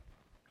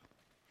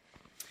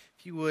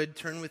If you would,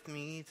 turn with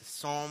me to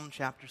Psalm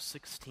chapter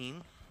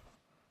 16.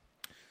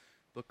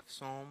 Book of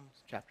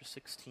Psalms, chapter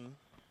 16.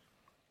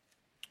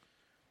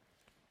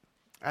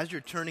 As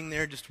you're turning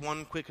there, just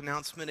one quick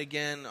announcement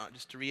again,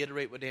 just to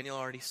reiterate what Daniel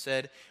already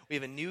said. We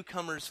have a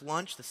newcomer's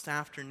lunch this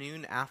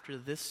afternoon after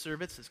this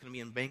service. It's going to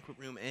be in Banquet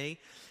Room A.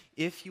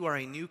 If you are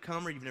a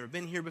newcomer, you've never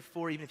been here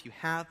before, even if you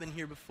have been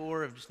here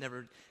before, have just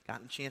never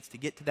gotten a chance to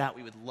get to that,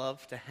 we would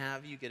love to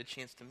have you, get a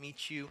chance to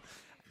meet you,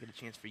 get a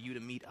chance for you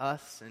to meet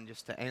us, and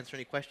just to answer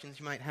any questions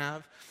you might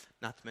have.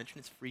 Not to mention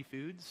it's free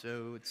food,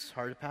 so it's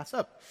hard to pass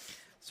up.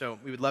 So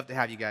we would love to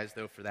have you guys,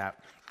 though, for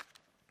that.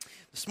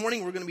 This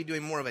morning we're going to be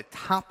doing more of a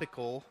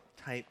topical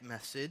type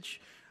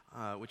message,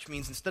 which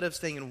means instead of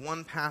staying in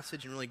one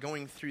passage and really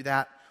going through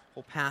that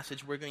whole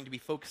passage, we're going to be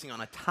focusing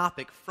on a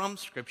topic from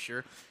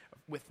Scripture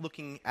with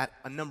looking at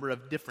a number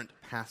of different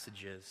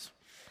passages.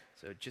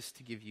 So just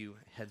to give you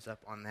a heads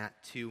up on that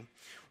too.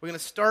 We're going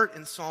to start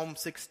in Psalm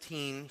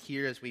 16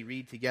 here as we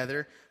read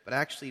together, but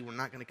actually we're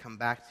not going to come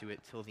back to it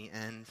till the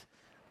end.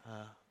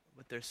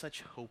 But there's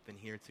such hope in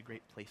here. It's a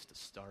great place to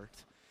start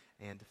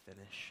and to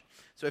finish.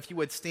 So if you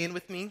would stand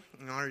with me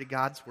in honor to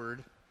God's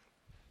word,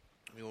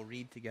 we will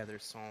read together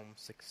Psalm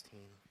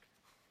 16.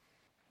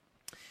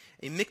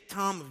 A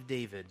miktam of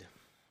David.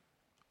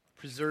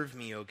 Preserve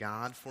me, O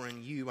God, for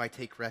in you I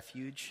take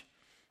refuge.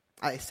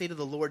 I say to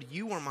the Lord,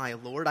 you are my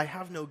Lord. I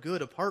have no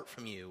good apart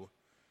from you.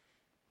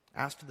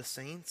 As to the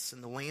saints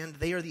in the land,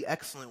 they are the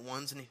excellent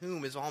ones, in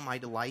whom is all my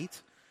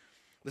delight.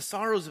 The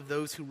sorrows of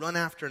those who run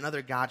after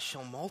another god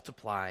shall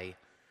multiply.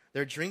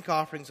 Their drink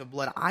offerings of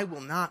blood I will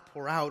not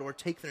pour out or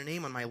take their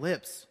name on my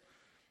lips.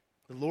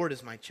 The Lord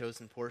is my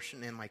chosen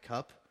portion and my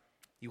cup.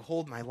 You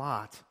hold my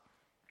lot.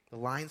 The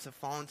lines have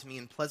fallen to me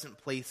in pleasant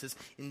places.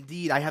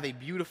 Indeed, I have a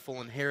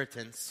beautiful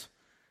inheritance.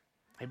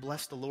 I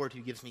bless the Lord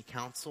who gives me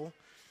counsel.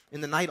 In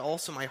the night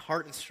also my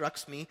heart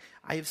instructs me.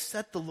 I have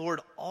set the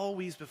Lord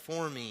always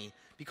before me.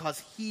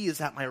 Because he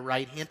is at my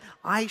right hand,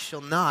 I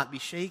shall not be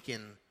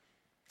shaken.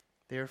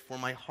 Therefore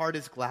my heart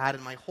is glad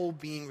and my whole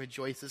being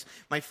rejoices.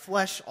 My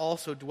flesh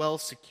also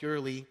dwells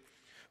securely.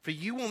 For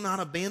you will not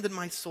abandon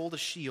my soul to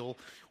Sheol,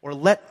 or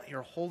let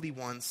your Holy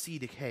One see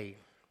decay.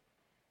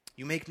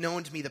 You make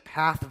known to me the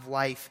path of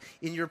life.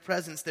 In your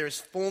presence there is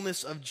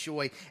fullness of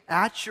joy.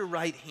 At your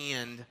right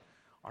hand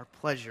are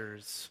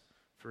pleasures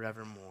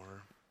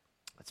forevermore.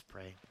 Let's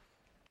pray.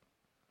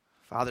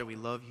 Father, we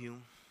love you.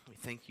 We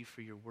thank you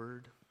for your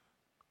word.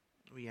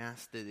 We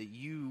ask that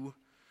you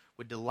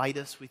would delight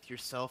us with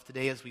yourself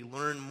today as we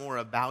learn more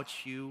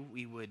about you.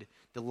 We would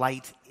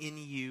delight in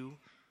you,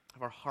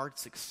 have our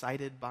hearts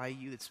excited by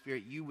you. That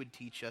Spirit, you would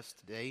teach us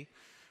today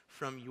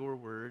from your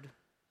word.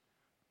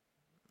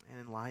 And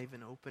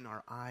enliven, open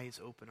our eyes,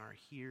 open our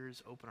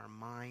ears, open our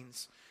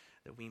minds,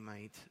 that we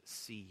might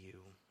see you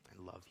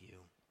and love you.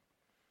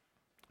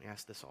 We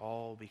ask this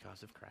all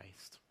because of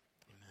Christ.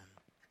 Amen.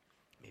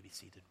 You may be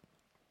seated.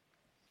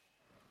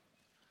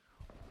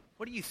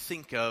 What do you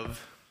think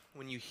of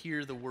when you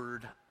hear the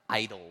word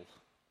idol?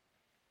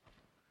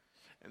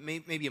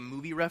 Maybe a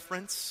movie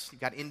reference. You've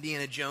got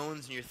Indiana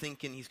Jones and you're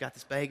thinking he's got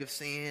this bag of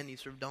sand,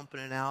 he's sort of dumping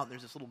it out, and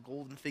there's this little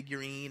golden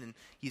figurine and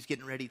he's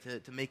getting ready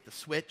to make the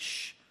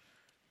switch.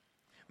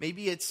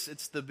 Maybe it's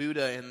the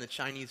Buddha in the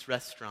Chinese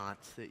restaurant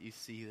that you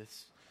see,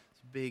 this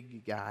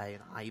big guy,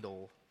 an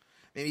idol.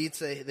 Maybe it's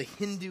the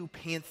Hindu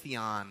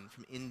pantheon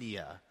from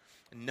India.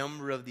 A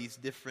number of these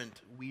different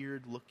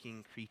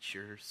weird-looking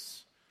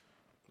creatures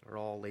are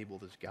all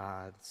labeled as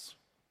gods.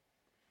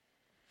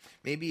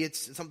 Maybe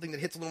it's something that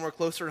hits a little more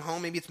closer at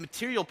home. Maybe it's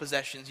material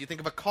possessions. You think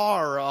of a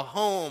car, a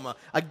home,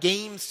 a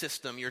game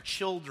system, your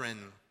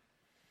children.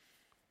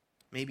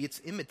 Maybe it's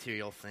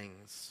immaterial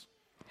things.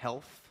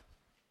 Health,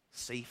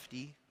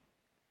 safety,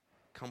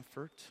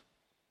 comfort.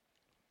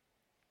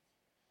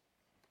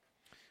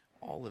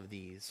 All of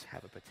these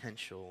have a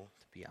potential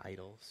to be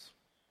idols.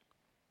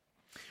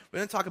 We're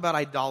going to talk about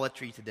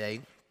idolatry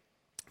today.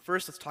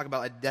 First, let's talk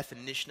about a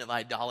definition of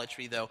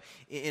idolatry, though.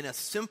 In a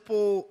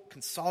simple,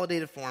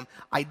 consolidated form,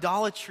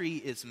 idolatry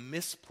is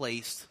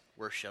misplaced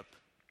worship.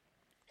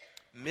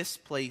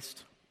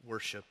 Misplaced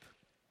worship.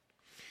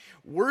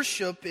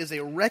 Worship is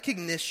a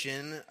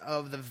recognition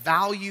of the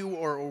value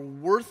or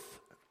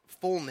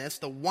worthfulness,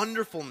 the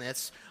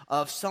wonderfulness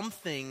of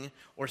something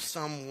or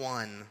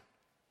someone.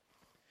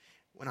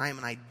 When I am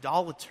an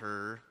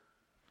idolater,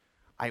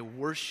 I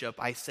worship,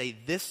 I say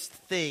this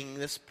thing,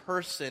 this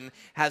person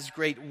has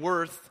great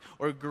worth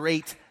or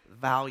great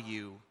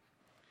value.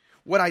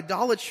 What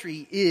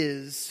idolatry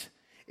is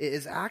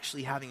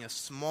actually having a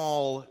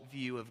small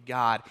view of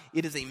God.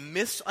 It is a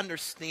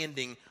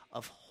misunderstanding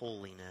of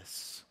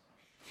holiness.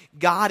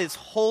 God is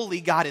holy,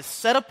 God is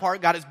set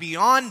apart, God is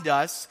beyond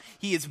us.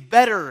 He is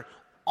better,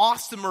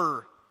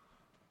 awesomer,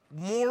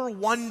 more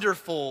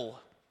wonderful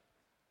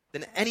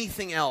than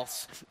anything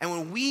else. And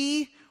when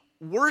we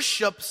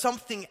worship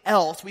something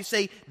else, we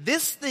say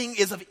this thing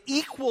is of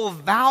equal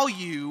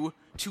value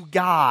to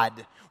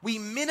God. We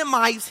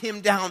minimize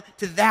him down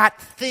to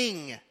that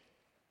thing.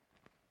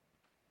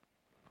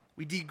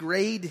 We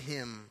degrade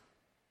him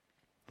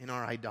in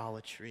our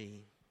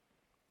idolatry.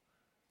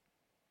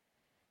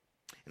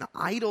 An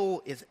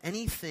idol is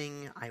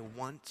anything I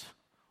want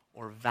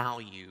or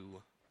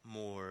value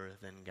more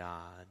than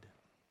God.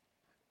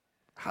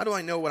 How do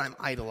I know what I'm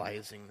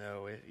idolizing,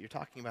 though? You're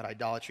talking about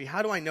idolatry.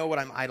 How do I know what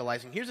I'm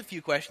idolizing? Here's a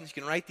few questions.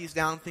 You can write these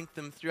down, think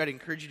them through. I'd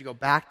encourage you to go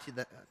back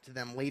to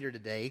them later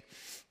today.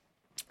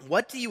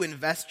 What do you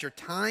invest your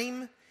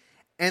time,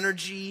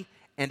 energy,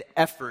 and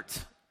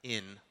effort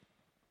in?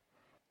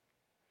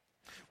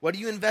 What do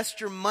you invest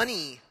your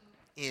money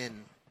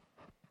in?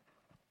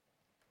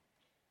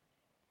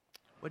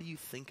 What do you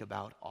think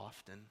about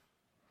often?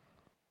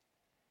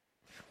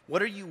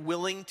 What are you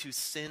willing to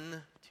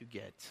sin to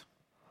get?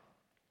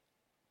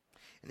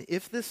 And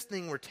if this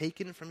thing were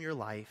taken from your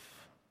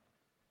life,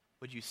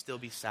 would you still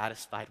be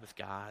satisfied with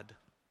God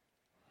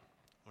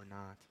or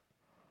not?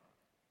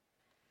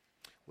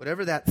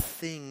 Whatever that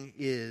thing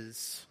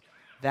is,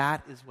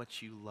 that is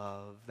what you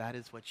love, that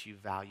is what you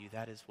value,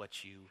 that is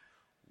what you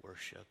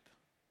worship.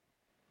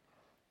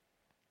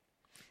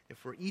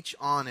 If we're each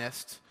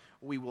honest,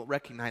 we will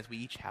recognize we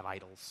each have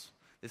idols.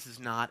 This is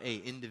not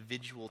an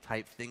individual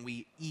type thing.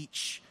 We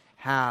each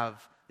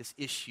have this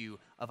issue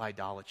of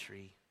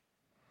idolatry.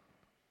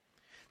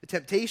 The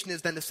temptation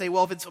is then to say,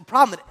 well, if it's a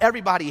problem that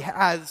everybody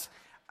has,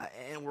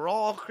 and we're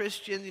all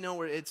Christians,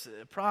 where it's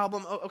a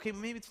problem, okay,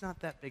 maybe it's not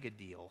that big a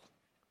deal.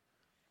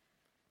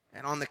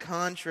 And on the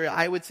contrary,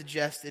 I would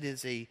suggest it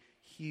is a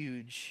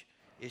huge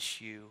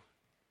issue.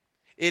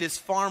 It is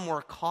far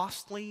more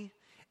costly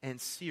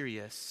and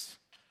serious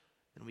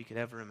than we could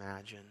ever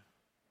imagine.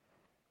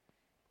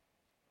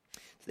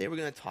 Today we're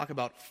going to talk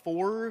about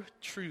 4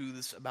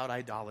 truths about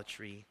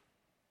idolatry.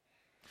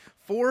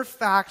 4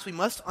 facts we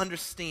must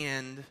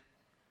understand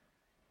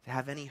to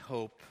have any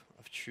hope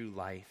of true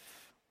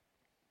life.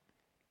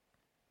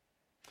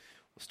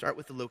 We'll start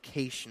with the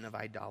location of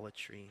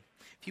idolatry.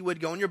 If you would,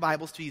 go in your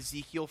Bibles to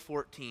Ezekiel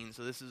 14.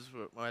 So this is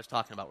what I was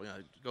talking about. We're going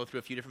to go through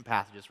a few different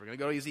passages. We're going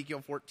to go to Ezekiel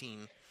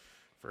 14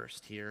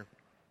 first here.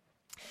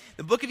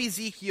 The book of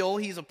Ezekiel,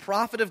 he's a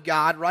prophet of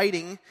God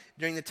writing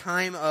during the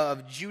time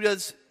of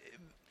Judah's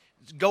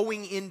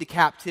going into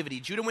captivity.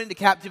 Judah went into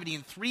captivity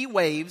in 3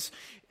 waves.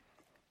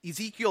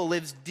 Ezekiel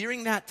lives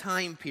during that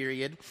time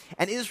period,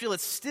 and Israel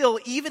is still,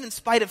 even in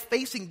spite of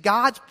facing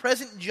God's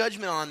present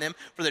judgment on them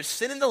for their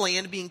sin in the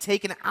land being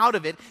taken out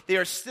of it, they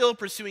are still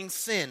pursuing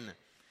sin.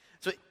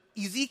 So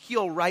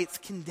Ezekiel writes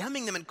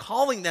condemning them and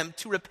calling them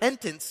to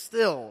repentance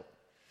still.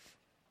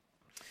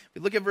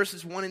 We look at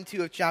verses 1 and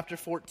 2 of chapter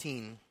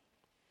 14.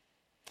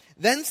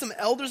 Then some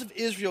elders of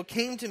Israel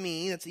came to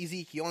me, that's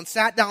Ezekiel, and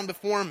sat down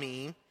before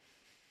me,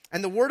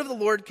 and the word of the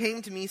Lord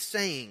came to me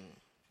saying,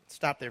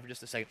 stop there for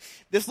just a second.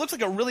 This looks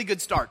like a really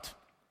good start.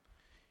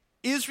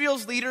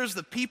 Israel's leaders,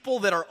 the people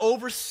that are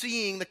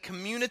overseeing the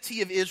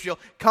community of Israel,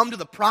 come to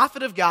the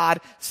prophet of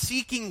God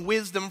seeking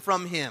wisdom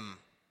from him.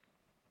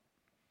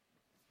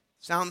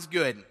 Sounds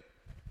good.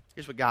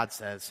 Here's what God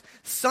says.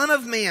 Son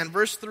of man,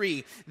 verse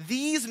 3,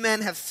 these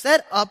men have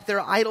set up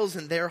their idols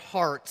in their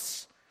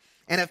hearts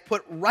and have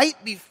put right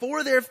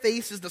before their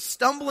faces the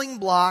stumbling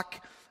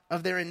block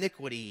of their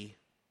iniquity.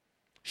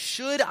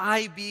 Should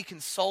I be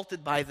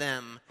consulted by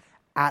them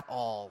at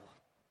all?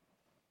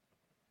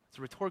 It's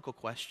a rhetorical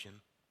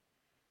question.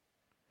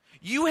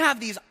 You have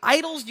these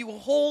idols you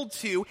hold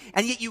to,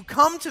 and yet you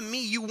come to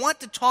me, you want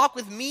to talk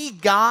with me,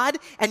 God,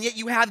 and yet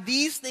you have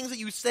these things that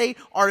you say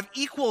are of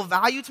equal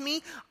value to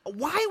me.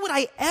 Why would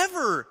I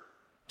ever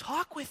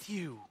talk with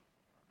you?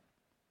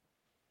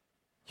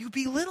 You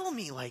belittle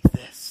me like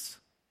this.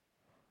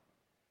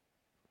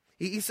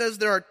 He says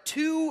there are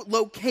 2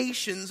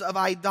 locations of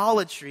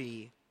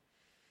idolatry.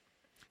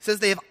 It says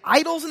they have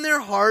idols in their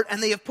heart,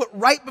 and they have put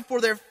right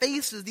before their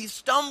faces these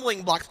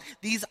stumbling blocks,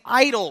 these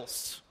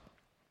idols.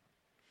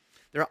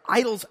 There are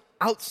idols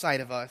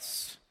outside of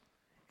us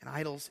and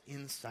idols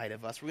inside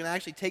of us. We're going to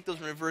actually take those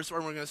in reverse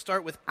order. We're going to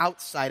start with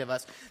outside of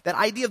us. That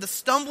idea of the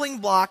stumbling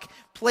block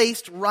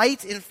placed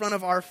right in front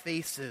of our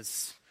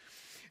faces.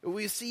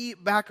 We see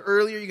back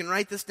earlier, you can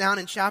write this down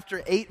in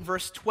chapter 8,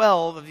 verse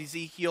 12 of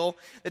Ezekiel,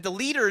 that the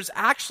leaders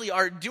actually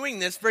are doing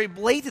this very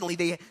blatantly.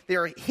 They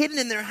are hidden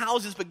in their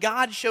houses, but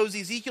God shows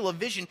Ezekiel a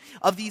vision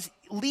of these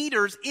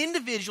leaders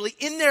individually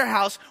in their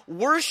house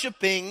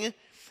worshiping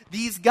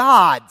these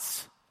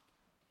gods.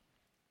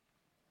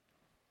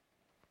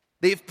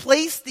 They've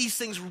placed these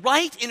things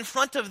right in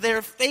front of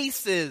their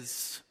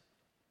faces.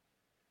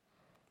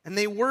 And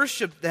they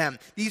worship them.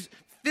 These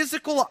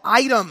physical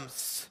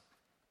items,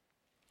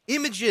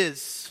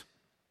 images.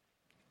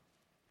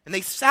 And they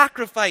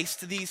sacrifice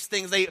to these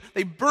things.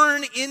 They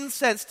burn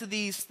incense to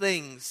these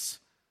things.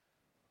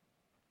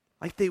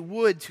 Like they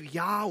would to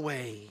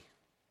Yahweh.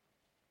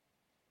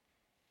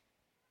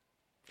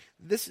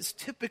 This is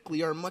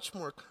typically our much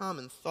more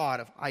common thought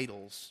of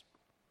idols.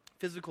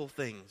 Physical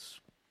things.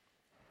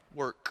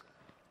 Work.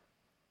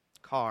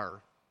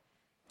 Car,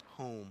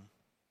 home,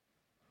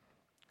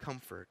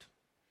 comfort,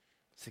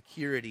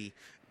 security,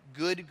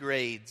 good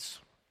grades,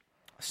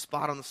 a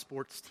spot on the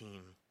sports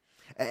team,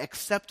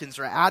 acceptance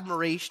or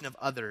admiration of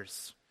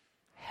others,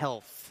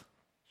 health.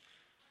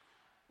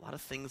 A lot of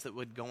things that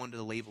would go under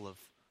the label of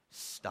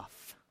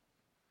stuff.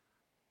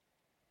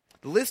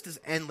 The list is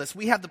endless.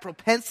 We have the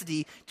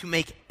propensity to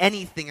make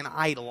anything an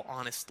idol,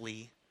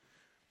 honestly.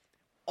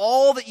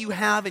 All that you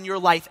have in your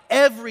life,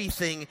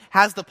 everything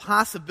has the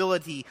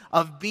possibility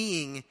of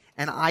being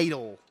an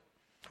idol.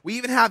 We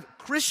even have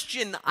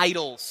Christian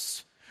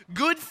idols.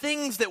 Good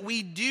things that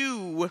we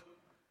do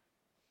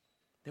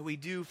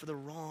for the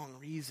wrong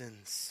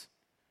reasons.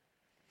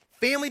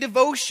 Family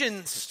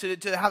devotions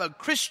to have a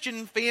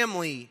Christian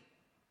family.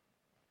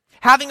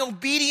 Having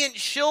obedient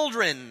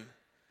children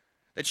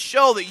that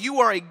show that you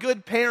are a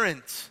good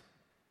parent.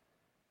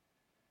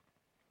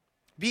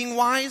 Being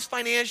wise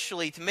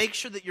financially to make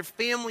sure that your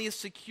family is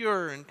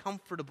secure and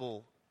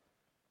comfortable.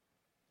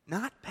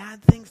 Not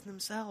bad things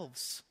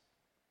themselves,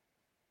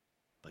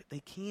 but they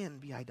can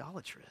be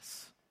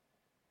idolatrous.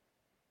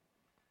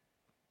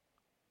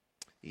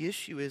 The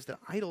issue is that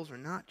idols are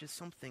not just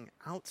something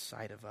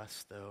outside of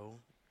us, though.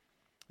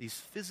 These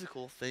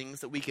physical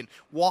things that we can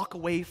walk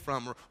away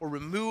from or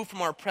remove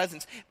from our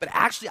presence. But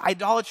actually,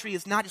 idolatry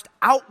is not just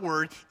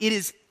outward, it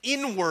is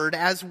inward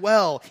as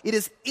well. It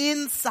is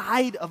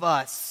inside of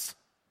us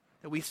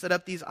that we set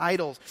up these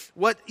idols.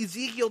 What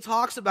Ezekiel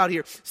talks about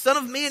here, Son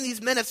of man,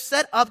 these men have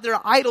set up their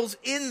idols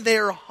in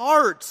their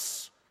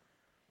hearts.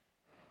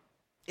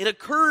 It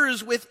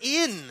occurs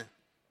within.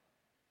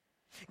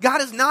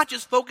 God is not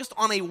just focused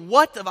on a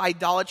what of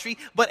idolatry,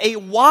 but a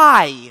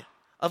why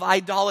of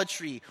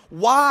idolatry.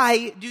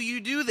 Why do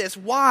you do this?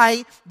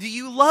 Why do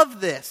you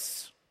love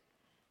this?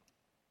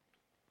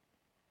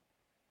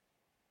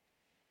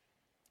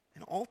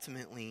 And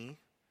ultimately,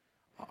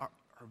 our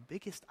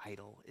biggest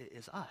idol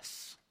is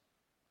us.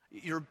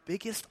 Your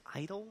biggest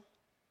idol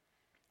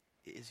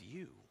is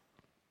you.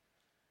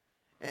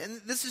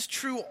 And this is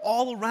true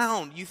all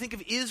around. You think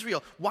of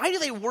Israel. Why do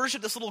they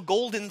worship this little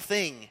golden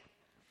thing?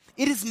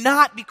 It is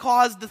not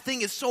because the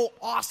thing is so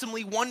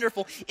awesomely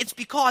wonderful. It's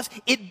because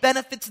it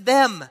benefits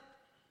them.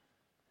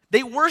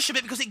 They worship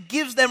it because it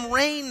gives them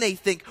rain, they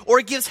think, or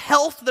it gives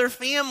health to their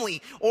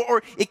family,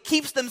 or it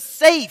keeps them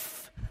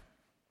safe.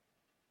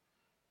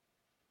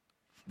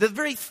 The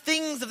very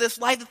things of this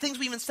life, the things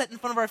we even set in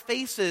front of our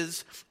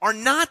faces, are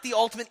not the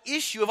ultimate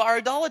issue of our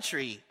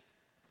idolatry.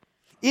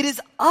 It is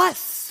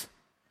us.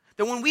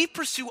 That when we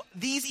pursue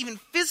these even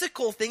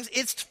physical things,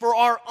 it's for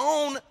our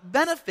own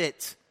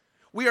benefit.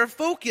 We are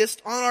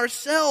focused on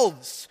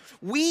ourselves.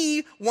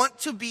 We want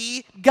to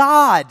be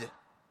God.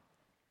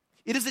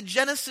 It is a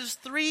Genesis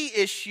 3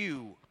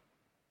 issue.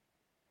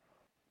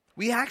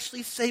 We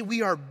actually say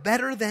we are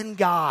better than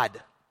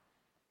God.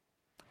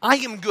 I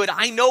am good.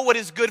 I know what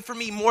is good for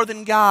me more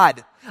than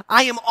God.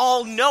 I am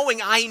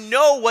all-knowing. I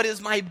know what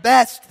is my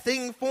best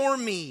thing for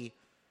me.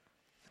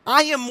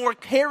 I am more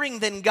caring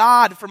than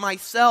God for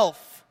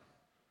myself.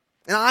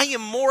 And I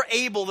am more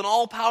able than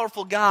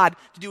all-powerful God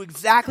to do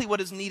exactly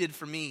what is needed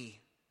for me.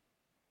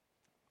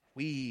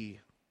 We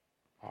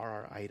are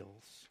our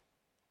idols.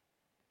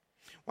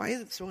 Why is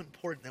it so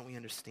important that we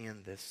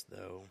understand this,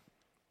 though?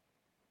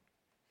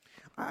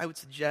 I would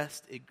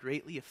suggest it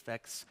greatly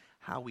affects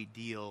how we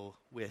deal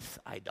with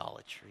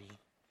idolatry,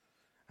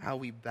 how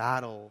we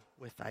battle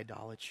with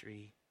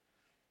idolatry,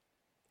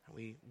 how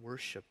we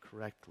worship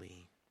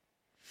correctly.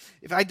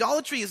 If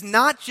idolatry is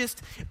not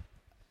just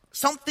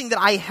something that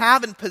I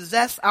have and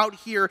possess out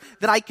here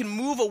that I can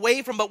move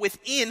away from, but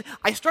within,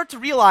 I start to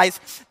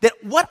realize that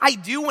what I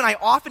do when I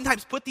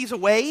oftentimes put these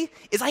away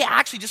is I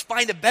actually just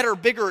find a better,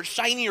 bigger,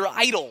 shinier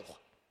idol.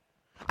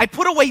 I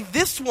put away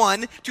this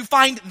one to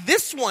find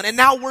this one and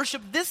now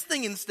worship this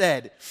thing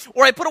instead.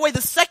 Or I put away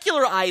the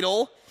secular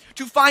idol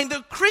to find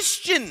the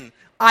Christian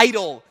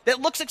idol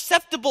that looks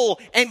acceptable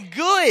and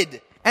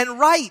good and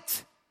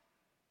right.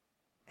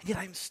 And yet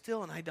I'm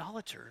still an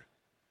idolater.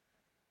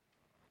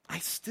 I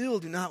still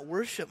do not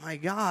worship my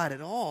God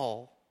at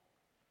all.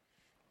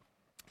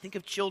 Think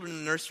of children in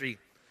the nursery.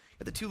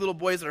 The two little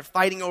boys that are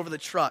fighting over the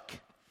truck.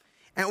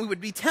 And we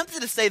would be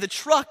tempted to say the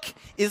truck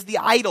is the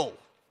idol.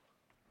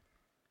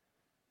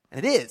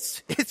 And it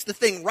is. It's the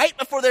thing right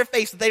before their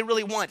face that they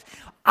really want.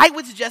 I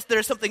would suggest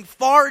there's something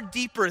far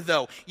deeper,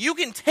 though. You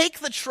can take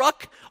the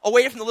truck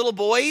away from the little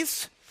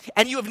boys,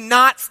 and you have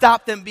not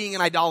stopped them being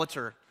an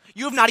idolater.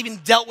 You have not even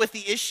dealt with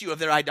the issue of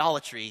their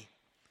idolatry.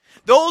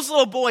 Those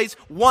little boys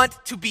want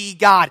to be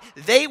God.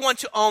 They want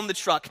to own the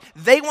truck.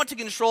 They want to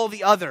control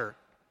the other.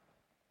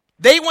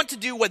 They want to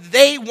do what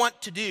they want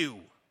to do.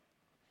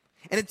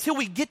 And until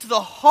we get to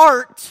the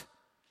heart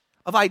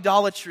of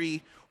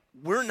idolatry,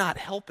 we're not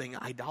helping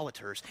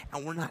idolaters,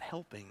 and we're not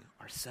helping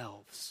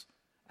ourselves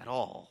at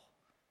all.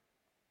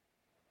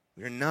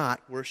 We're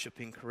not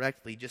worshiping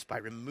correctly just by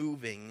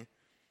removing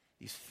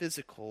these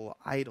physical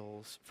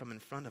idols from in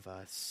front of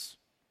us.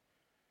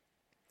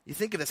 You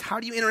think of this,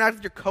 how do you interact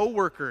with your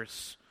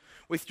coworkers,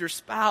 with your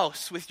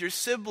spouse, with your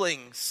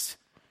siblings?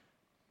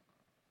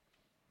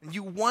 And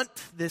you want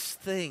this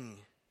thing.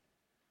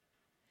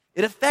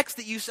 It affects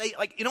that you say,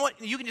 like, you know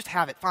what, you can just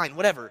have it, fine,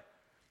 whatever.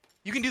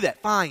 You can do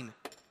that, fine.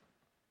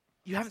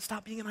 You haven't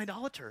stopped being an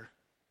idolater.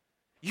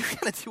 You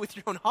got to do it with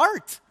your own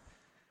heart.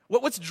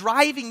 What's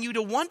driving you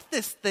to want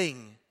this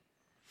thing?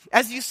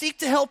 As you seek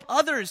to help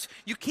others,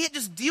 you can't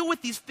just deal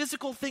with these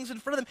physical things in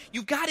front of them.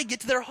 You've got to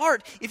get to their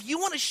heart. If you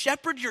want to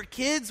shepherd your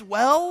kids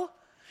well,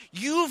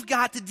 you've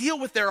got to deal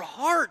with their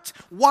heart.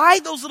 Why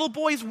those little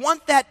boys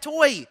want that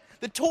toy.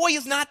 The toy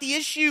is not the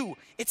issue.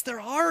 It's their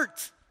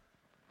heart.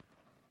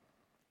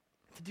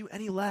 To do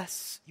any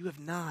less, you have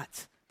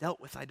not dealt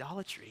with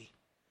idolatry.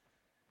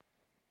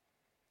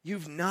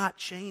 You've not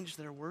changed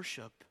their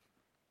worship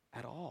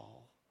at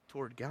all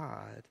toward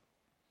God.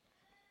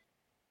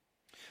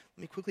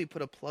 Let me quickly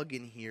put a plug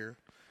in here.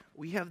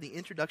 We have the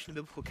Introduction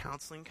to Biblical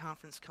Counseling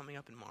Conference coming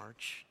up in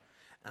March.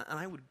 And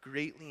I would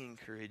greatly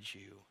encourage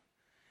you,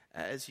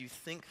 as you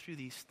think through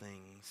these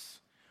things,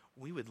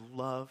 we would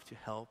love to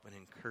help and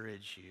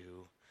encourage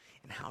you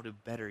in how to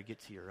better get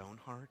to your own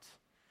heart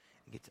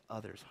and get to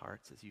others'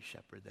 hearts as you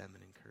shepherd them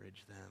and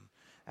encourage them.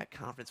 That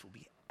conference will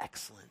be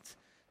excellent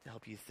to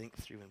help you think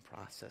through and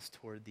process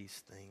toward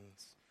these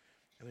things.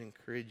 I would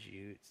encourage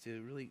you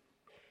to really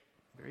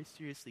very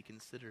seriously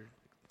consider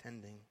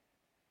attending.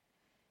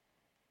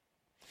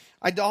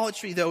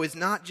 Idolatry, though, is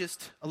not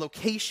just a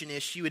location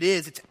issue.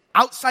 It's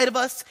outside of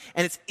us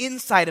and it's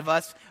inside of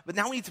us, but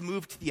now we need to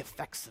move to the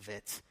effects of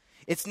it.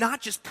 It's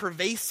not just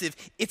pervasive,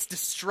 it's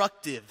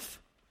destructive.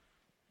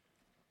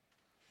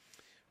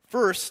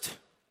 First,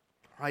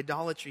 our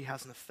idolatry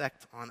has an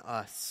effect on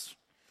us.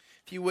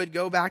 If you would,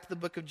 go back to the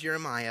book of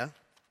Jeremiah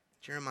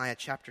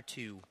chapter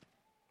 2.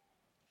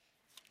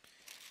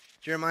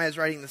 Jeremiah is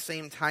writing the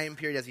same time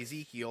period as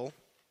Ezekiel,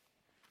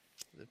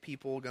 the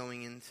people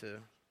going into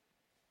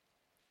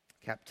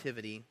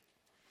captivity.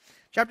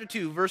 Chapter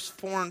 2, verse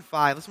 4 and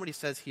 5. Listen to what he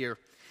says here.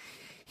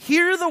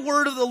 Hear the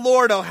word of the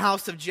Lord, O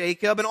house of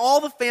Jacob, and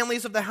all the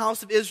families of the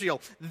house of Israel.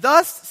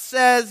 Thus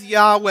says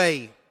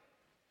Yahweh,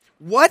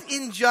 what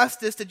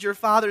injustice did your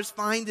fathers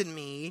find in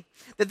me,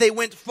 that they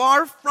went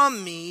far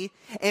from me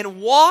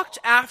and walked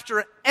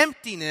after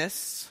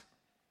emptiness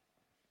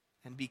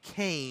and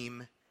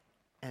became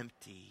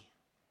empty?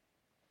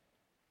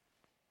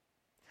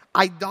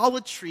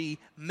 Idolatry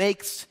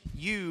makes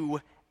you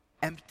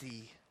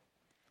empty.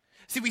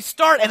 See, we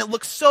start and it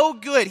looks so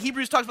good.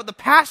 Hebrews talks about the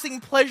passing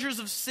pleasures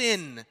of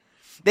sin,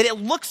 that it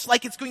looks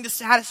like it's going to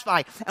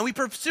satisfy. And we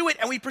pursue it,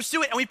 and we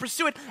pursue it, and we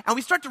pursue it, and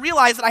we start to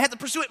realize that I have to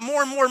pursue it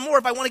more and more and more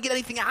if I want to get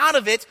anything out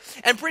of it.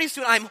 And pretty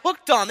soon I'm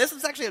hooked on this.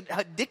 It's actually how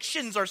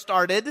addictions are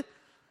started.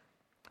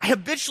 I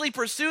habitually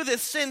pursue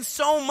this sin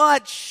so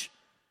much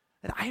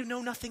that I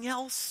know nothing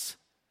else.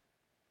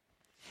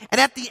 And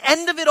at the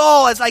end of it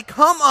all, as I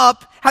come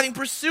up, having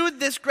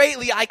pursued this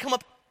greatly,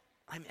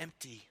 I'm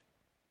empty.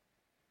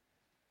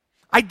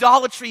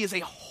 Idolatry is a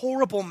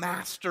horrible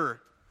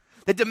master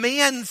that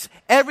demands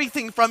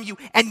everything from you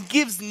and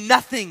gives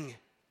nothing.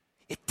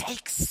 It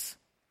takes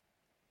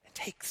and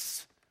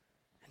takes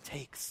and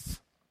takes.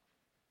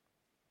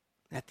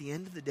 And at the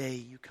end of the day,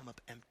 you come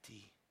up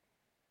empty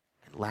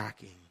and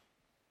lacking.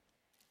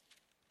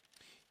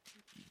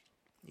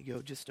 You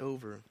go just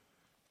over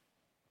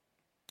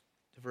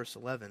to verse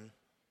 11.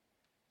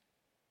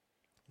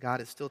 God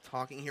is still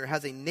talking here.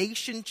 Has a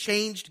nation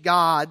changed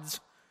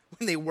gods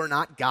when they were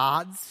not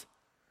gods?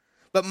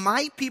 But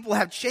my people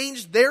have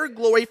changed their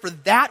glory for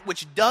that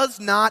which does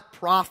not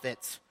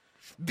profit.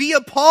 Be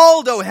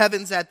appalled, O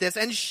heavens, at this,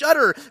 and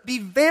shudder. Be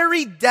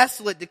very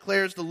desolate,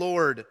 declares the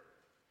Lord.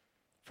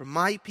 For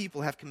my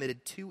people have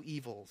committed two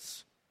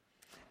evils.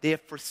 They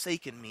have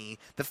forsaken me,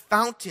 the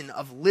fountain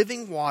of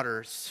living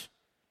waters,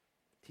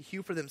 to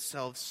hew for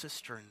themselves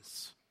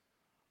cisterns,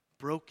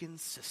 broken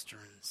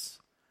cisterns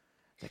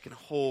that can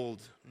hold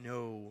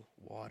no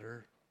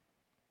water.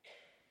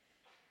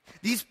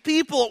 These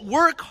people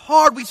work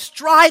hard. We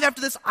strive after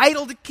this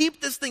idol to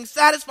keep this thing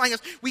satisfying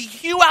us. We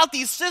hew out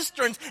these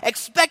cisterns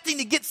expecting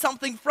to get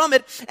something from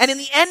it. And in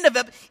the end of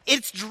it,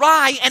 it's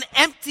dry and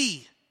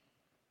empty.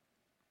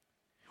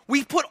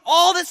 We put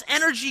all this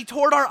energy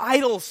toward our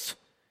idols,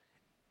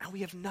 and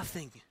we have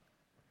nothing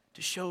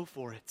to show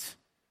for it.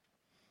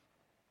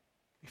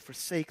 We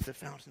forsake the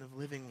fountain of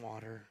living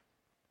water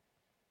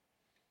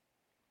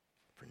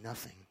for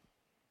nothing.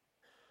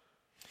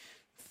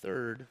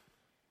 Third,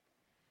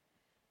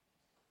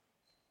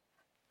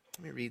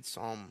 let me read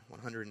Psalm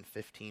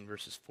 115,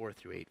 verses 4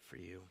 through 8 for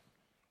you.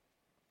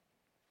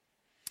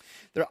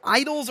 Their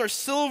idols are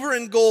silver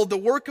and gold, the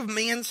work of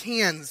man's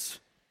hands.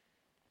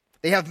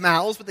 They have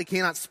mouths, but they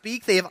cannot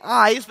speak. They have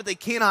eyes, but they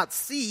cannot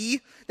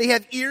see. They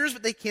have ears,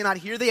 but they cannot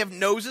hear. They have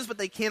noses, but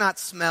they cannot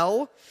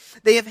smell.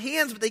 They have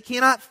hands, but they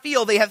cannot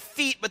feel. They have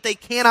feet, but they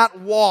cannot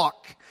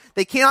walk.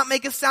 They cannot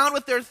make a sound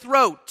with their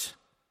throat.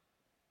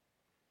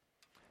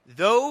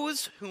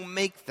 Those who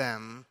make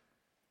them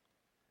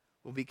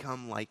will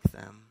become like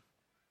them.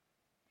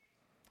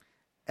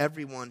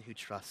 Everyone who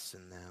trusts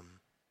in them.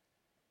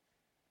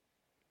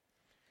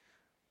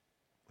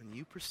 When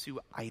you pursue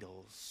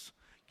idols,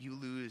 you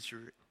lose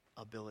your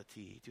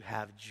ability to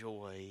have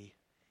joy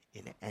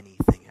in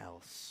anything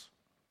else.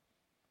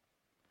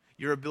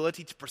 Your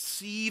ability to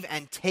perceive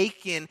and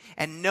take in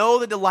and know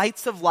the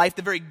delights of life,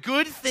 the very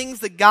good things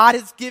that God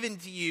has given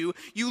to you,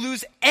 you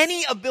lose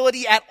any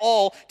ability at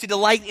all to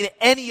delight in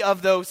any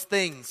of those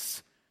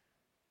things.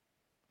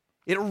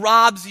 It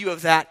robs you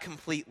of that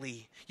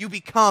completely. You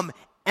become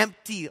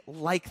empty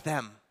like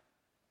them,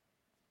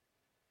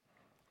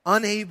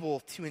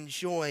 unable to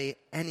enjoy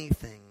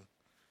anything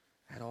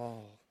at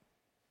all.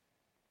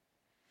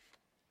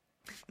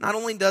 Not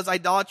only does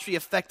idolatry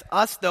affect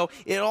us, though,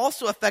 it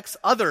also affects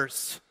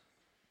others.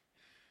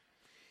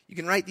 You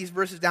can write these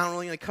verses down. We're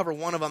only going to cover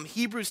one of them.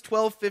 Hebrews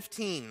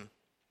 12:15.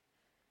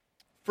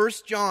 1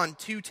 John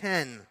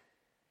 2:10.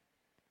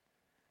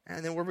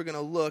 And then where we're going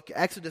to look,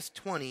 Exodus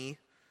 20,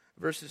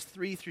 verses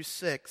 3 through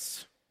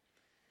 6.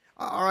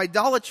 Our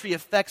idolatry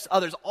affects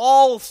others.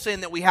 All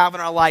sin that we have in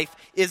our life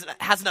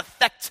has an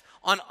effect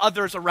on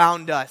others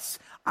around us.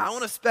 I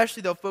want to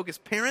especially, though, focus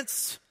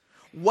parents.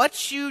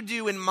 What you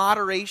do in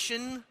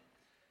moderation,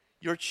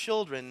 your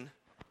children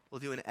will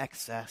do in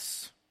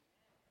excess.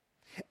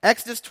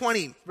 Exodus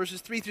 20,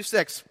 verses 3 through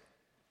 6.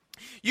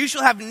 You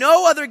shall have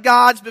no other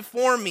gods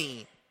before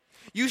me.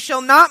 You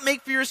shall not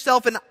make for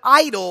yourself an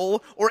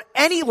idol or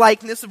any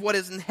likeness of what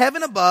is in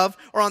heaven above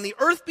or on the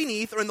earth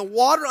beneath or in the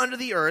water under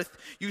the earth.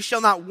 You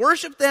shall not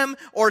worship them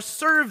or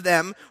serve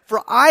them,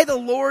 for I, the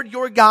Lord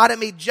your God,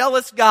 am a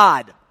jealous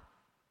God.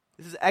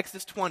 This is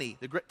Exodus 20,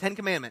 the 10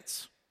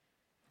 Commandments.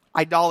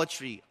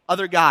 Idolatry,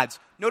 other gods.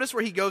 Notice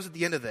where he goes at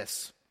the end of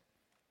this.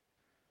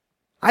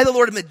 I, the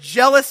Lord, am a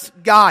jealous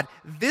God,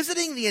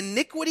 visiting the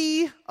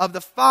iniquity of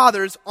the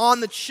fathers on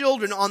the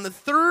children, on the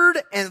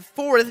third and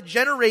fourth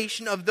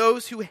generation of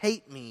those who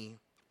hate me,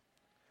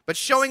 but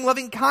showing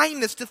loving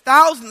kindness to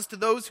thousands to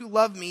those who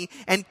love me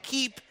and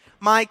keep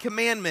my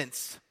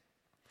commandments.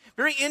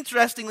 Very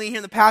interestingly here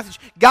in the passage,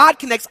 God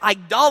connects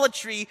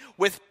idolatry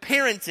with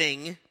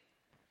parenting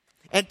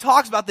and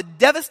talks about the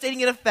devastating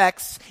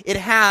effects it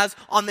has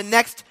on the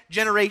next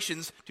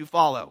generations to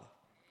follow.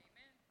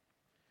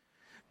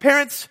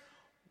 Parents,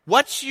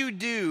 what you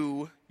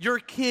do, your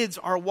kids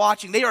are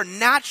watching. They are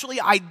naturally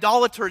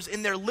idolaters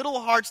in their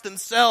little hearts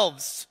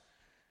themselves.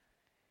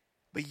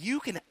 But you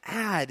can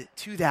add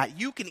to that.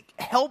 You can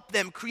help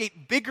them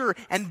create bigger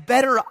and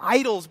better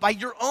idols by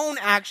your own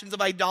actions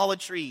of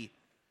idolatry.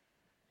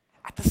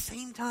 At the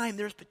same time,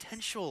 there's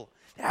potential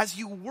that as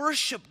you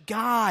worship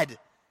God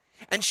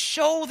and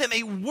show them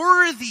a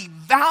worthy,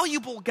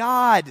 valuable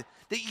God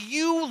that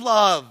you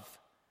love,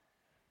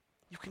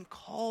 you can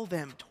call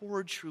them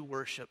toward true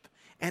worship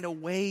and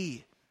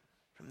away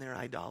from their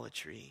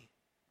idolatry.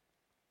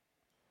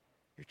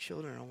 Your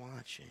children are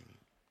watching.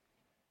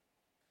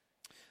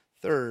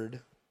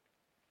 Third,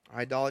 our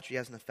idolatry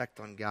has an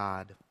effect on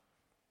God.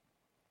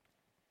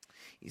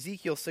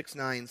 Ezekiel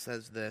 6:9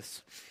 says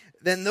this,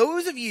 Then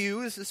those of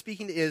you, this is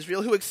speaking to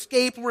Israel, who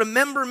escape will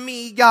remember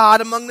me, God,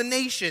 among the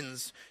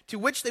nations, to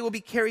which they will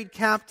be carried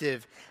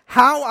captive,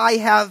 how I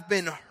have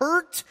been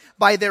hurt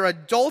by their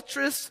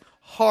adulterous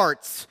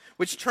hearts,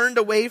 which turned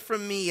away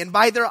from me, and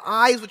by their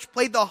eyes which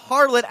played the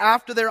harlot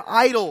after their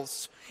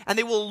idols. And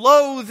they will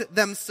loathe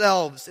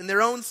themselves in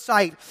their own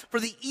sight for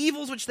the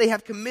evils which they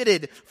have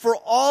committed, for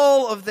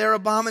all of their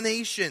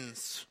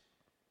abominations.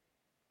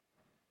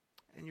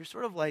 And you're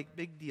sort of like,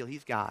 big deal,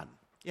 he's God.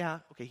 Yeah,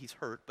 okay, he's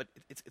hurt, but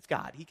it's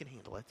God. He can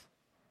handle it.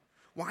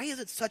 Why is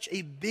it such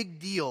a big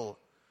deal?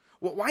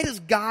 Why does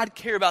God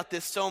care about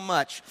this so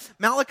much?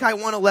 Malachi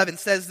 1:11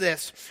 says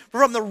this, For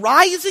from the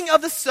rising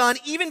of the sun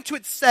even to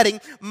its setting,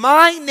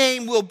 my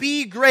name will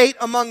be great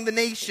among the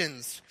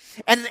nations.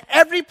 And in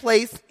every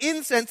place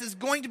incense is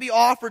going to be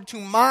offered to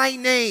my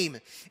name,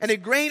 and a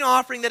grain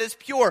offering that is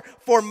pure,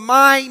 for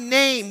my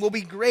name will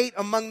be great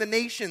among the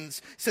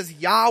nations, says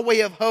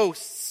Yahweh of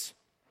hosts.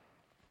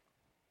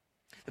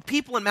 The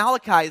people in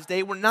Malachi's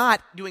day were not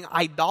doing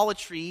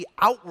idolatry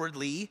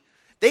outwardly.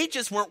 They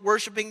just weren't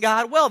worshiping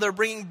God well. They're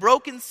bringing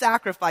broken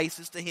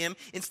sacrifices to him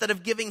instead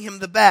of giving him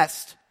the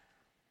best.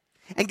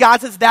 And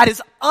God says that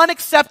is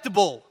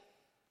unacceptable.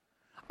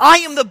 I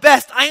am the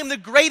best. I am the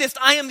greatest.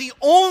 I am the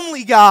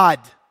only God.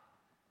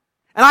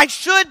 And I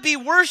should be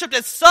worshiped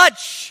as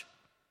such.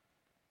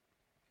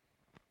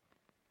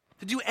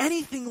 To do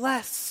anything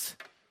less,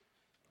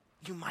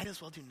 you might as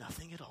well do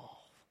nothing at all.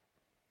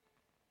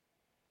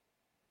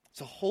 It's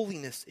a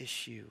holiness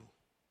issue.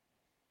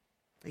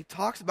 He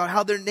talks about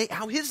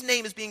how his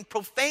name is being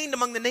profaned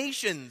among the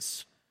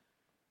nations.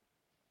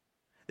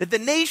 That the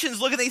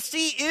nations look and they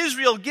see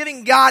Israel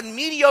giving God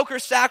mediocre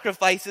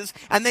sacrifices,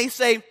 and they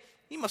say,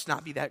 he must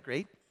not be that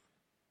great.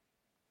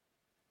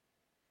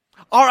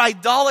 Our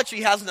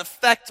idolatry has an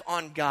effect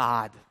on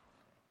God,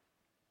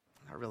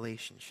 our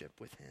relationship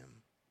with him.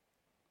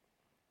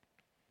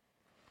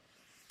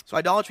 So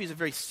idolatry is a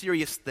very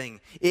serious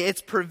thing.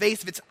 It's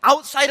pervasive. It's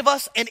outside of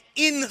us and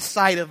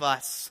inside of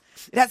us.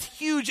 It has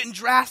huge and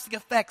drastic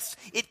effects.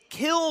 It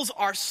kills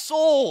our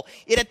soul.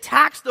 It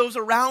attacks those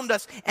around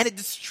us, and it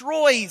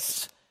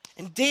destroys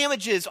and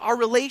damages our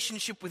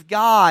relationship with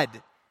God.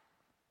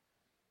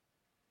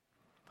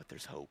 But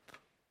there's hope.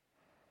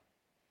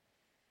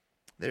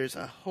 There's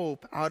a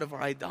hope out of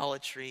our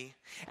idolatry.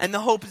 And the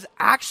hope is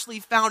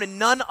actually found in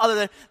none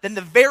other than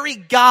the very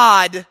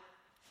God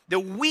that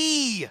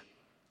we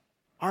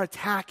are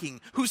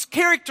attacking, whose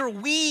character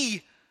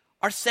we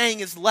are saying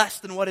is less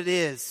than what it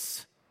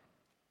is.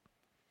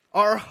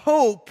 Our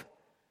hope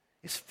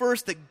is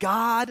first that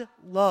God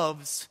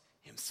loves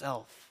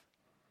himself.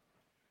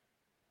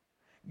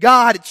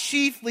 God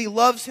chiefly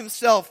loves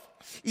himself.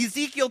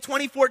 Ezekiel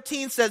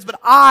 20:14 says, "But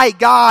I,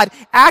 God,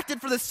 acted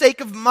for the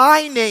sake of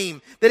my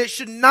name, that it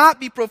should not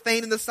be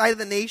profaned in the sight of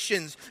the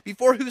nations,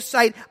 before whose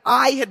sight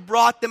I had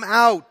brought them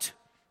out."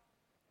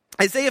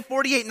 Isaiah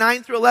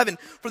 48:9-11,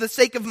 "For the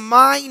sake of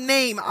my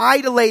name I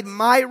delayed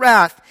my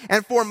wrath,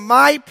 and for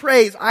my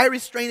praise I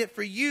restrained it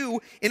for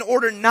you, in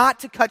order not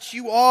to cut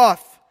you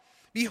off.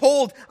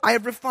 Behold, I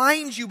have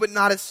refined you, but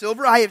not as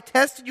silver. I have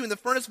tested you in the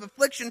furnace of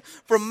affliction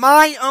for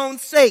my own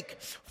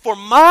sake. For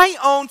my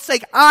own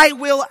sake I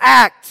will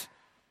act.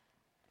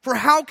 For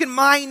how can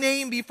my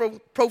name be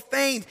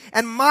profaned,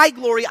 and my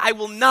glory I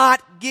will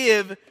not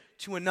give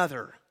to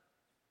another?"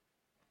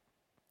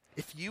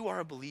 If you are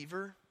a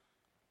believer,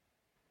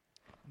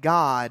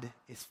 God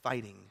is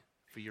fighting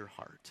for your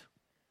heart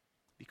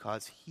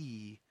because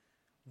he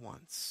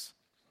wants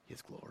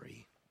his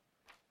glory.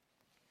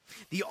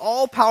 The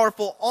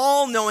all-powerful,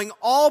 all-knowing,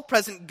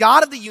 all-present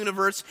God of the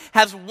universe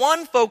has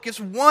one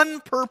focus,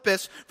 one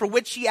purpose for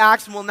which he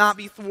acts and will not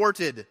be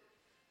thwarted.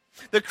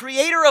 The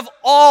creator of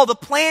all, the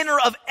planner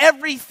of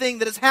everything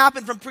that has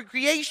happened from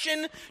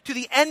creation to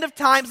the end of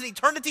times and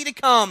eternity to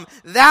come,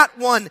 that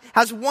one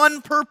has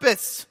one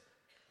purpose.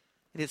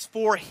 It is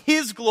for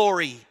his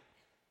glory.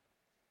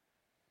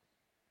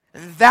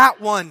 And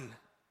that one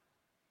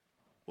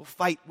will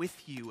fight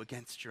with you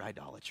against your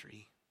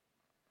idolatry.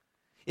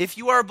 If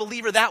you are a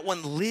believer, that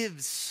one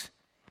lives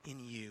in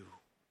you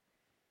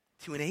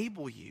to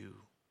enable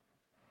you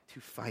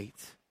to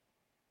fight.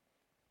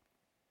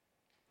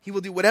 He will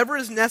do whatever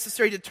is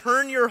necessary to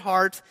turn your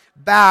heart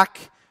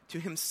back to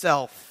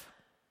himself.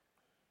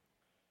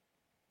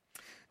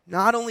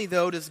 Not only,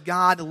 though, does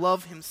God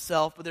love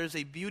himself, but there's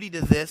a beauty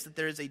to this, that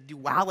there is a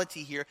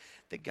duality here,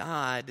 that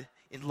God,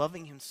 in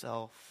loving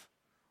himself,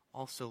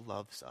 also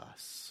loves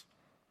us.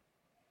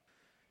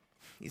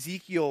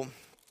 Ezekiel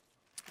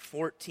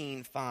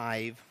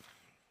 14:5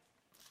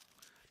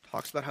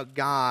 talks about how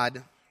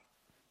God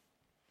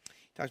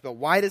talks about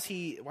why does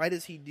he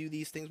do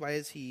these things? Why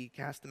does he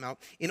cast them out?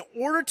 In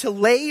order to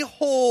lay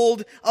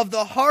hold of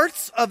the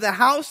hearts of the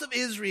house of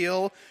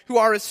Israel, who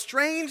are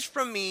estranged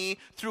from me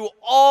through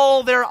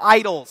all their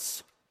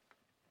idols.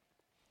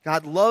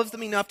 God loves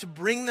them enough to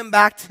bring them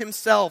back to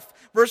himself.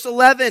 Verse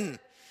 11,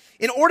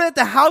 in order that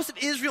the house of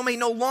Israel may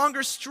no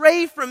longer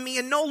stray from me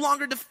and no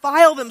longer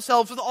defile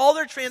themselves with all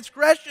their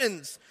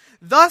transgressions.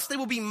 Thus they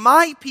will be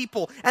my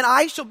people, and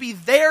I shall be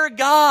their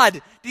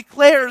God,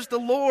 declares the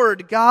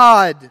Lord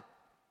God.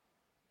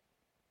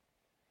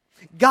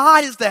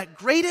 God is the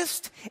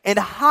greatest and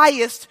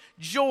highest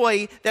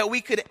joy that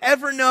we could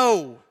ever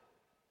know.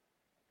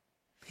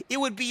 It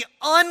would be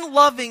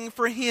unloving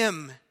for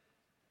him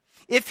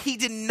if he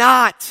did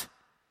not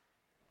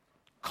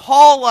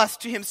call us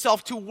to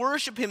himself, to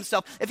worship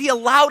himself, if he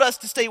allowed us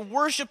to stay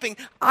worshiping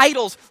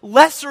idols,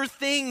 lesser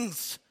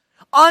things,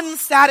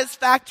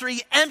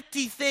 unsatisfactory,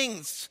 empty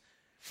things.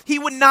 He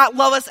would not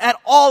love us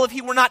at all if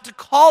he were not to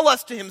call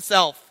us to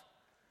himself.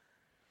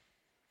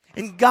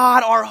 And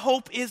God, our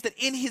hope is that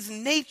in his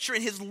nature,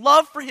 in his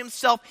love for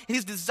himself, in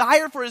his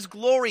desire for his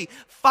glory,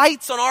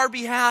 fights on our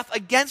behalf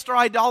against our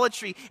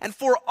idolatry and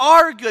for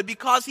our good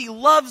because he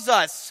loves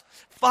us,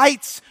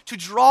 fights to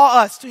draw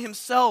us to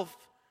himself,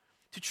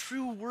 to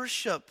true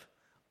worship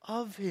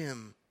of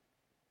him.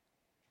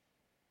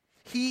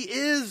 He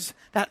is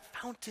that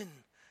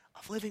fountain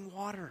of living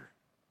water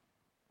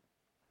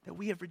that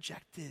we have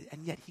rejected,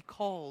 and yet he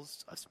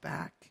calls us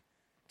back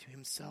to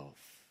himself.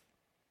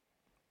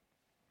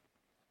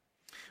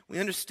 We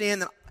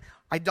understand that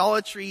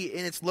idolatry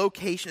in its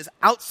location is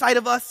outside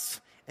of us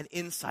and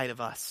inside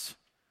of us.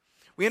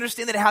 We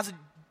understand that it has a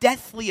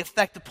deathly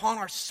effect upon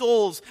our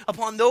souls,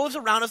 upon those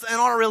around us, and on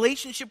our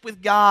relationship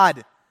with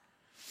God.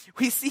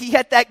 We see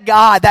yet that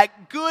God,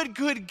 that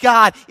good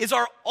God, is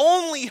our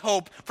only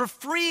hope for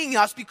freeing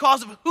us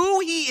because of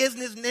who he is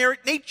in his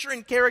nature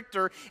and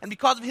character, and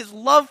because of his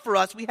love for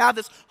us. We have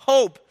this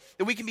hope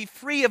that we can be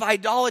free of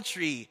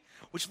idolatry,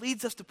 which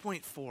leads us to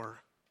point 4.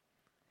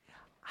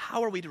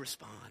 How are we to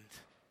respond?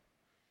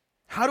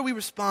 How do we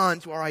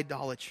respond to our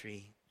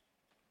idolatry?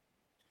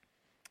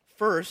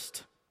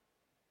 First,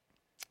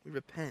 we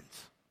repent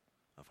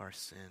of our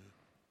sin.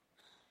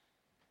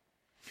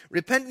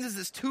 Repentance is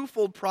this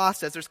twofold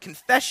process. There's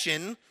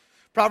confession.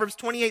 Proverbs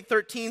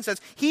 28:13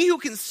 says, "He who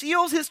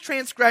conceals his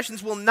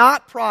transgressions will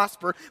not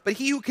prosper, but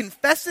he who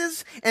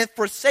confesses and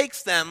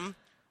forsakes them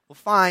will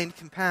find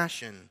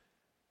compassion."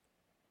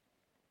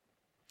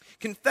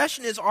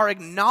 Confession is our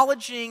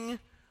acknowledging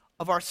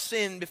of our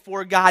sin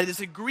before God. It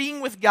is agreeing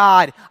with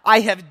God.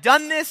 I have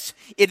done this.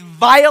 It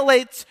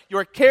violates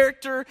your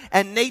character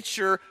and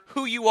nature,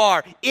 who you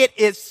are. It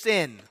is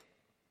sin.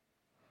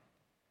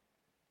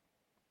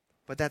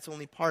 But that's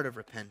only part of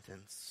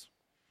repentance.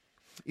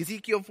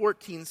 Ezekiel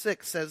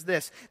 14:6 says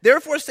this,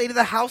 "Therefore say to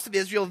the house of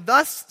Israel,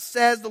 thus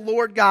says the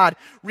Lord God,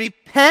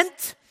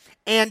 repent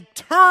and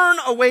turn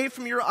away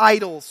from your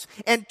idols,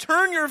 and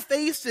turn your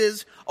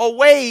faces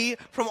away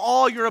from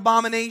all your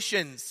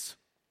abominations."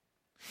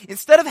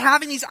 Instead of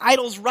having these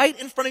idols right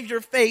in front of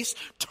your face,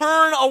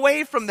 turn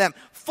away from them.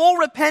 Full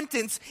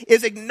repentance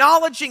is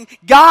acknowledging,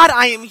 God,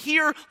 I am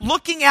here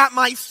looking at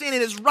my sin.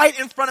 It is right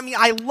in front of me.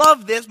 I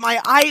love this,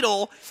 my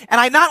idol. And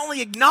I not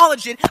only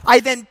acknowledge it, I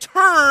then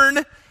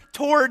turn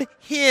toward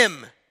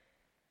Him.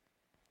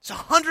 It's a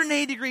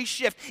 180-degree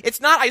shift. It's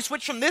not I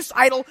switch from this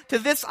idol to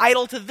this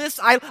idol to this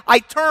idol. I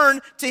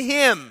turn to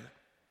Him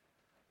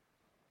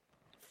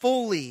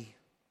fully.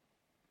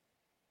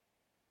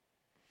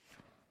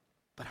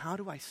 But how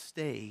do I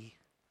stay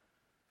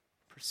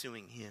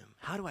pursuing Him?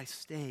 How do I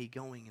stay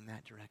going in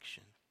that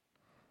direction?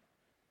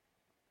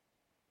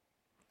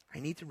 I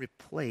need to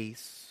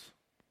replace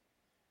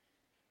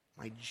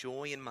my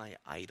joy in my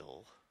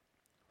idol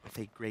with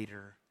a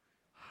greater,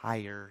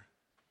 higher,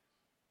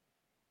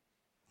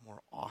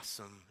 more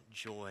awesome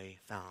joy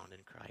found in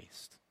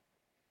Christ.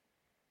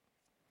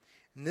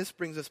 And this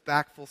brings us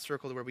back full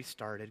circle to where we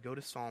started. Go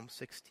to Psalm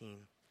 16.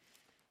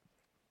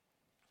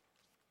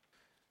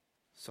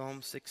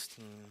 Psalm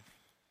 16.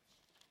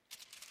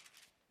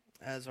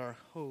 As our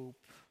hope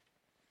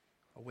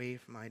away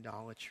from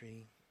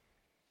idolatry.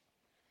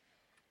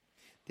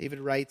 David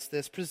writes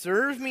this,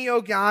 "Preserve me,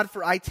 O God,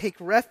 for I take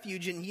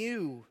refuge in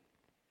you.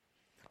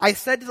 I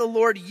said to the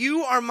Lord,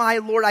 you are my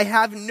Lord. I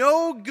have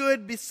no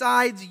good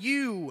besides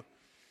you.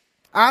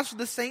 As for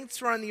the saints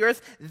who are on the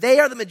earth, they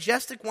are the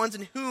majestic ones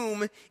in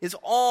whom is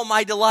all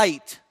my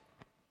delight."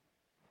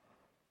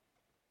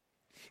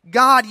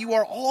 God, you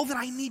are all that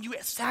I need. You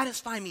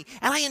satisfy me.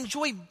 And I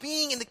enjoy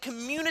being in the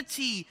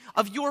community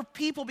of your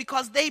people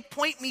because they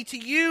point me to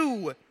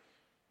you.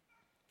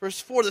 Verse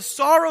 4, "The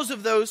sorrows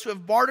of those who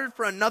have bartered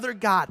for another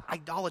god,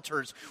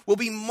 idolaters, will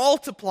be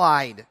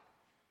multiplied.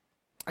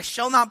 I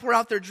shall not pour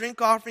out their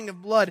drink offering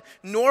of blood,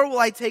 nor will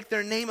I take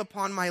their name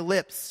upon my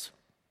lips."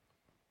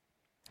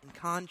 In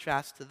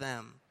contrast to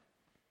them,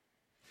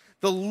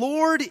 "The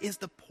Lord is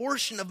the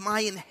portion of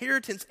my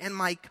inheritance and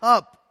my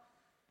cup.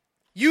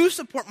 You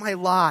support my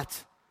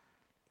lot.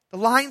 The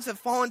lines have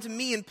fallen to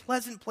me in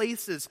pleasant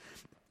places.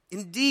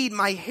 Indeed,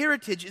 my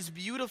heritage is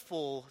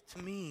beautiful to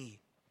me."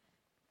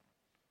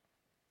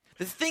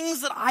 The things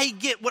that I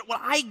get, what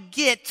I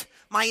get,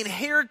 my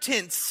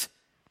inheritance,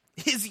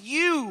 is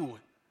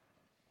you.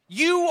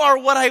 You are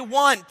what I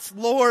want,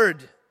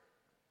 Lord.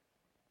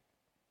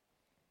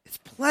 It's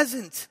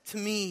pleasant to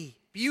me,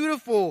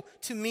 beautiful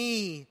to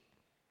me.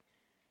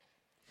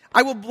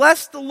 "I will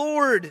bless the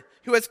Lord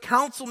who has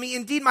counseled me.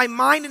 Indeed, my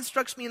mind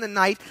instructs me in the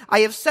night.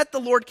 I have set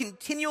the Lord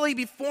continually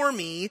before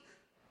me."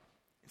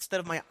 Instead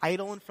of my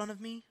idol in front of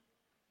me,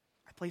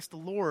 I place the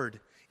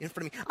Lord in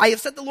front of me. "I have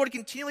set the Lord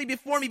continually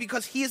before me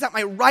because He is at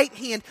my right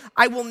hand.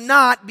 I will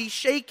not be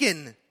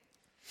shaken.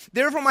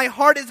 Therefore my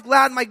heart is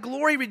glad, my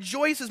glory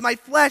rejoices, my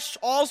flesh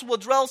also will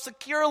dwell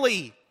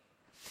securely."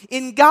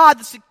 In God,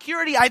 the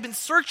security I've been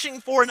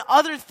searching for in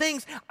other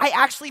things, I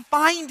actually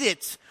find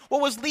it.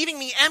 What was leaving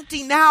me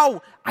empty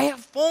now, I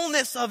have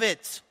fullness of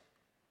it.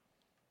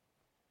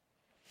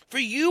 "For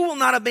you will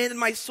not abandon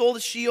my soul to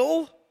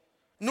Sheol,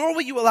 nor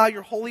will you allow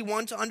your Holy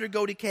One to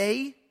undergo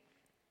decay.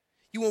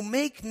 You will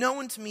make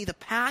known to me the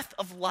path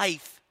of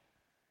life.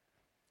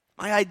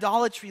 My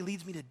idolatry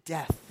leads me to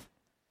death.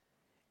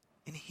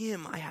 In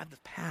Him I have the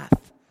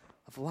path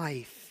of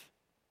life."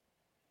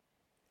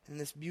 And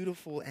this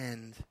beautiful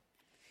end.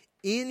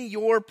 "In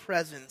your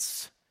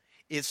presence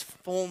is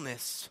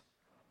fullness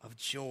of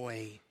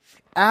joy.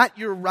 At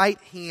your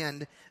right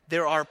hand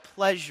there are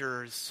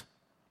pleasures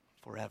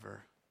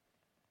forever."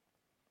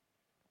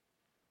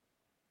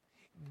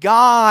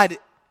 God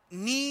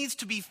needs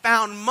to be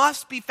found,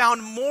 must be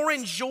found more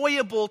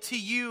enjoyable to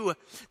you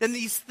than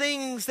these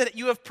things that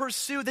you have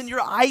pursued, than your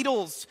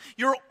idols.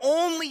 Your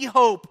only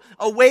hope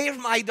away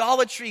from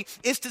idolatry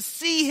is to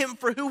see Him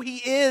for who He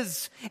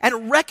is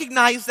and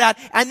recognize that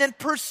and then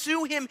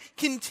pursue Him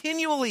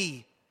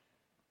continually.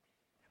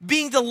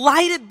 Being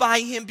delighted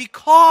by Him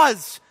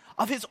because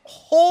of His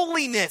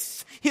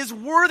holiness, His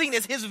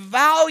worthiness, His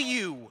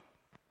value.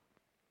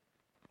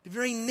 The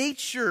very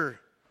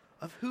nature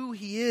of who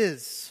He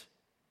is.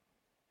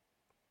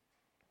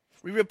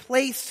 We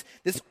replace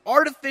this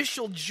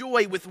artificial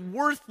joy with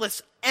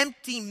worthless,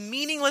 empty,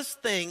 meaningless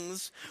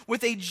things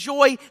with a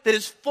joy that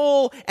is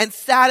full and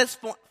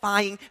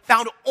satisfying,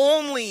 found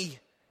only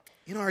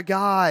in our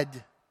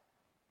God.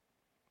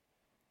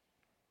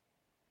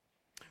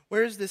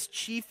 Where is this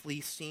chiefly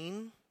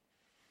seen?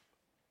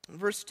 In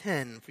verse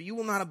 10, "For you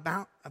will not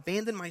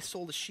abandon my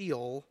soul to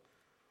Sheol,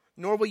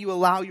 nor will you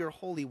allow your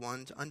Holy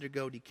One to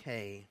undergo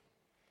decay."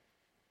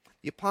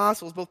 The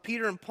apostles, both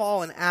Peter and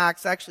Paul in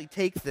Acts, actually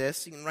take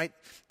this. You can write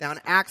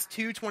down Acts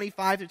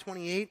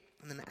 2:25-28,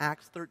 and then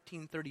Acts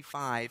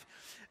 13:35.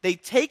 They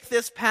take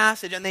this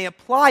passage and they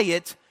apply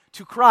it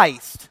to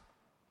Christ.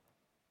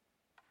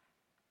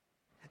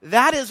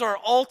 That is our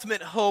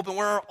ultimate hope and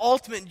where our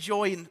ultimate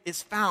joy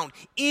is found.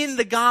 In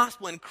the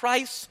gospel, in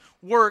Christ's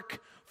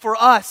work for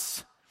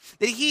us.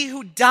 That He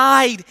who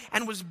died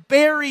and was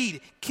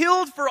buried,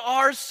 killed for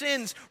our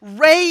sins,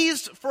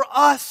 raised for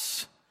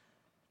us,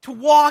 to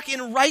walk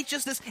in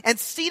righteousness, and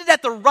seated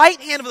at the right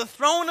hand of the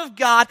throne of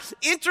God,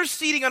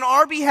 interceding on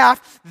our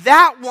behalf.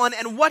 That one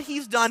and what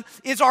he's done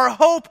is our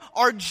hope,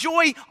 our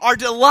joy, our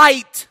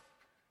delight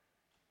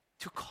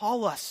to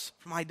call us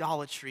from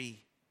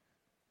idolatry.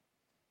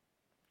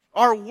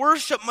 Our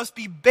worship must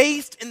be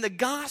based in the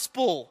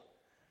gospel.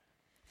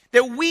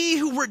 That we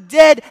who were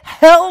dead,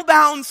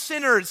 hell-bound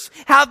sinners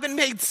have been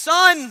made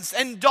sons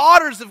and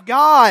daughters of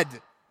God.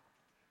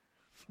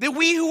 That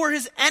we who were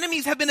his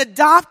enemies have been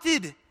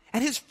adopted,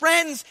 and his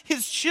friends,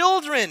 his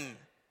children.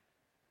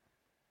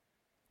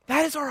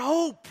 That is our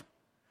hope.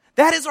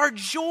 That is our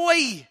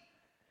joy.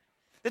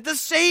 That the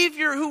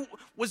Savior who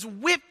was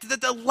whipped, that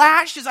the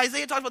lashes,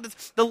 Isaiah talks about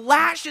this, the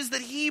lashes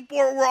that he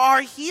bore were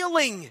our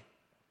healing.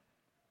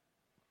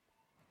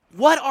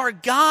 What our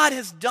God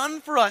has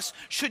done for us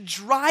should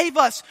drive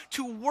us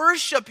to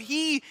worship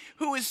he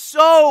who is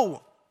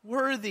so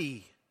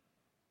worthy.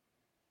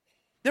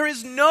 There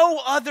is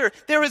no other,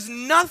 there is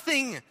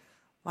nothing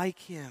like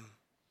him.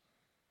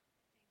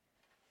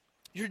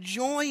 Your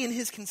joy in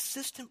his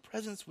consistent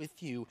presence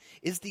with you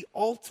is the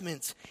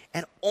ultimate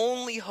and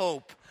only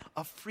hope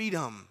of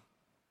freedom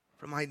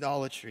from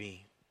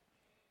idolatry.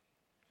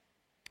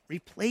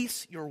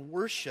 Replace your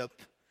worship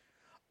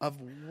of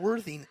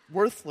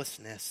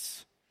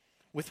worthlessness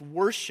with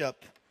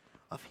worship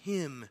of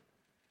him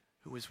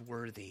who is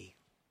worthy.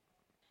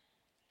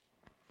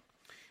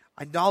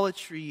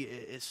 Idolatry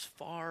is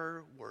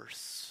far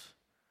worse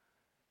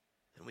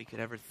than we could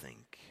ever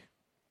think.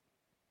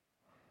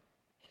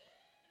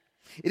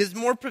 It is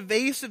more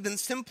pervasive than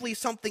simply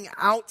something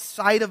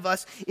outside of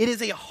us. It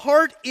is a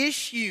heart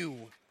issue.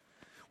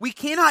 We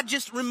cannot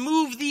just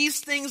remove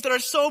these things that are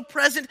so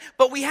present,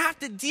 but we have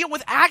to deal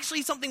with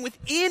actually something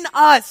within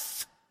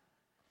us.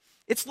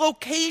 Its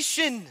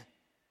location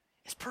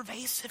is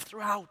pervasive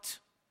throughout.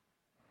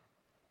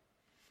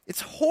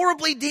 It's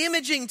horribly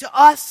damaging to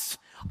us,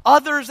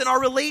 others, and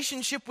our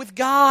relationship with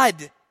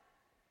God.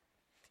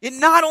 It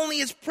not only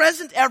is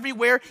present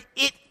everywhere,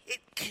 it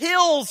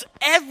kills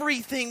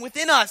everything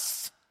within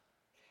us.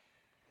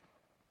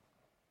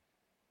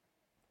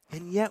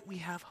 And yet we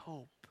have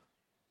hope.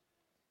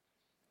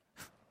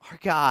 Our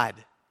God,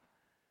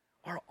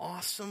 our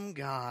awesome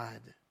God,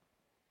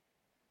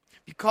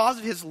 because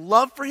of his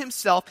love for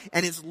himself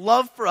and his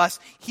love for us,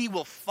 he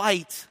will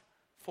fight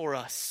for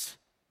us.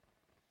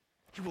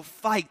 He will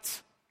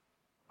fight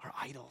our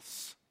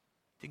idols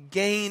to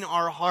gain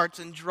our hearts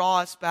and draw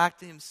us back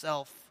to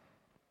himself.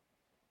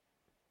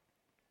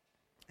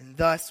 And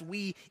thus,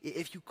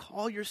 if you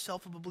call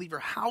yourself a believer,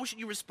 how should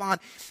you respond?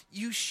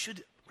 You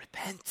should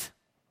repent.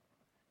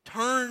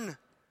 Turn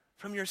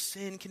from your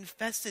sin.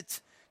 Confess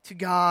it to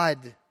God.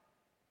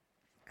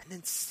 And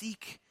then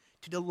seek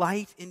to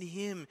delight in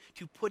him,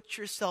 to put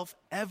yourself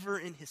ever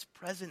in his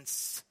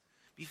presence,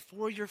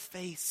 before your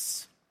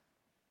face.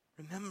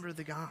 Remember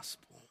the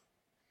gospel.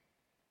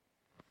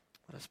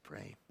 Let us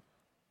pray.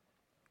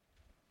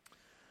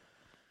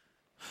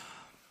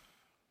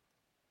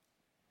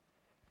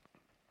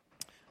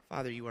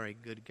 Father, you are a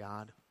good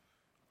God.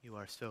 You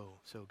are so,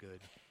 so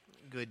good.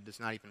 Good does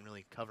not even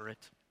really cover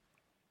it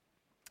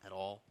at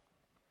all.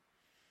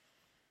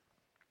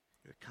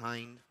 You're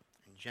kind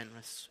and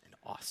generous and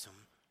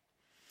awesome.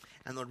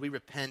 And Lord, we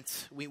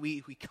repent.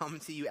 We come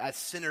to you as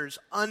sinners,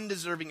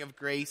 undeserving of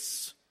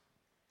grace,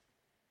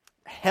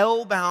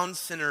 hell-bound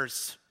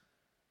sinners,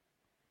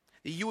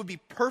 that you would be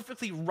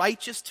perfectly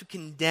righteous to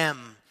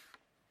condemn.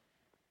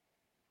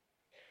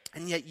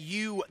 And yet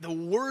you, the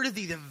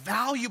worthy, the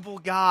valuable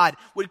God,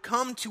 would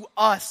come to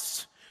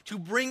us to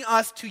bring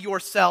us to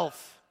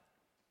yourself.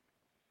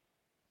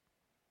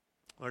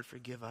 Lord,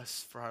 forgive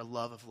us for our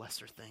love of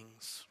lesser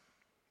things.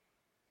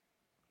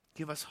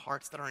 Give us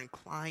hearts that are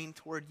inclined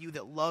toward you,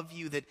 that love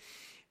you, that,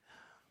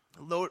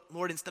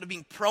 Lord, instead of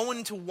being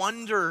prone to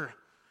wonder,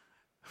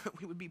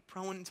 we would be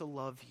prone to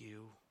love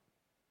you.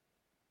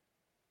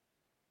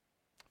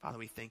 Father,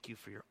 we thank you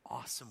for your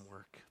awesome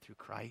work through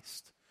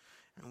Christ.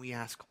 And we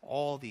ask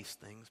all these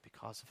things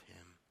because of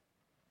him.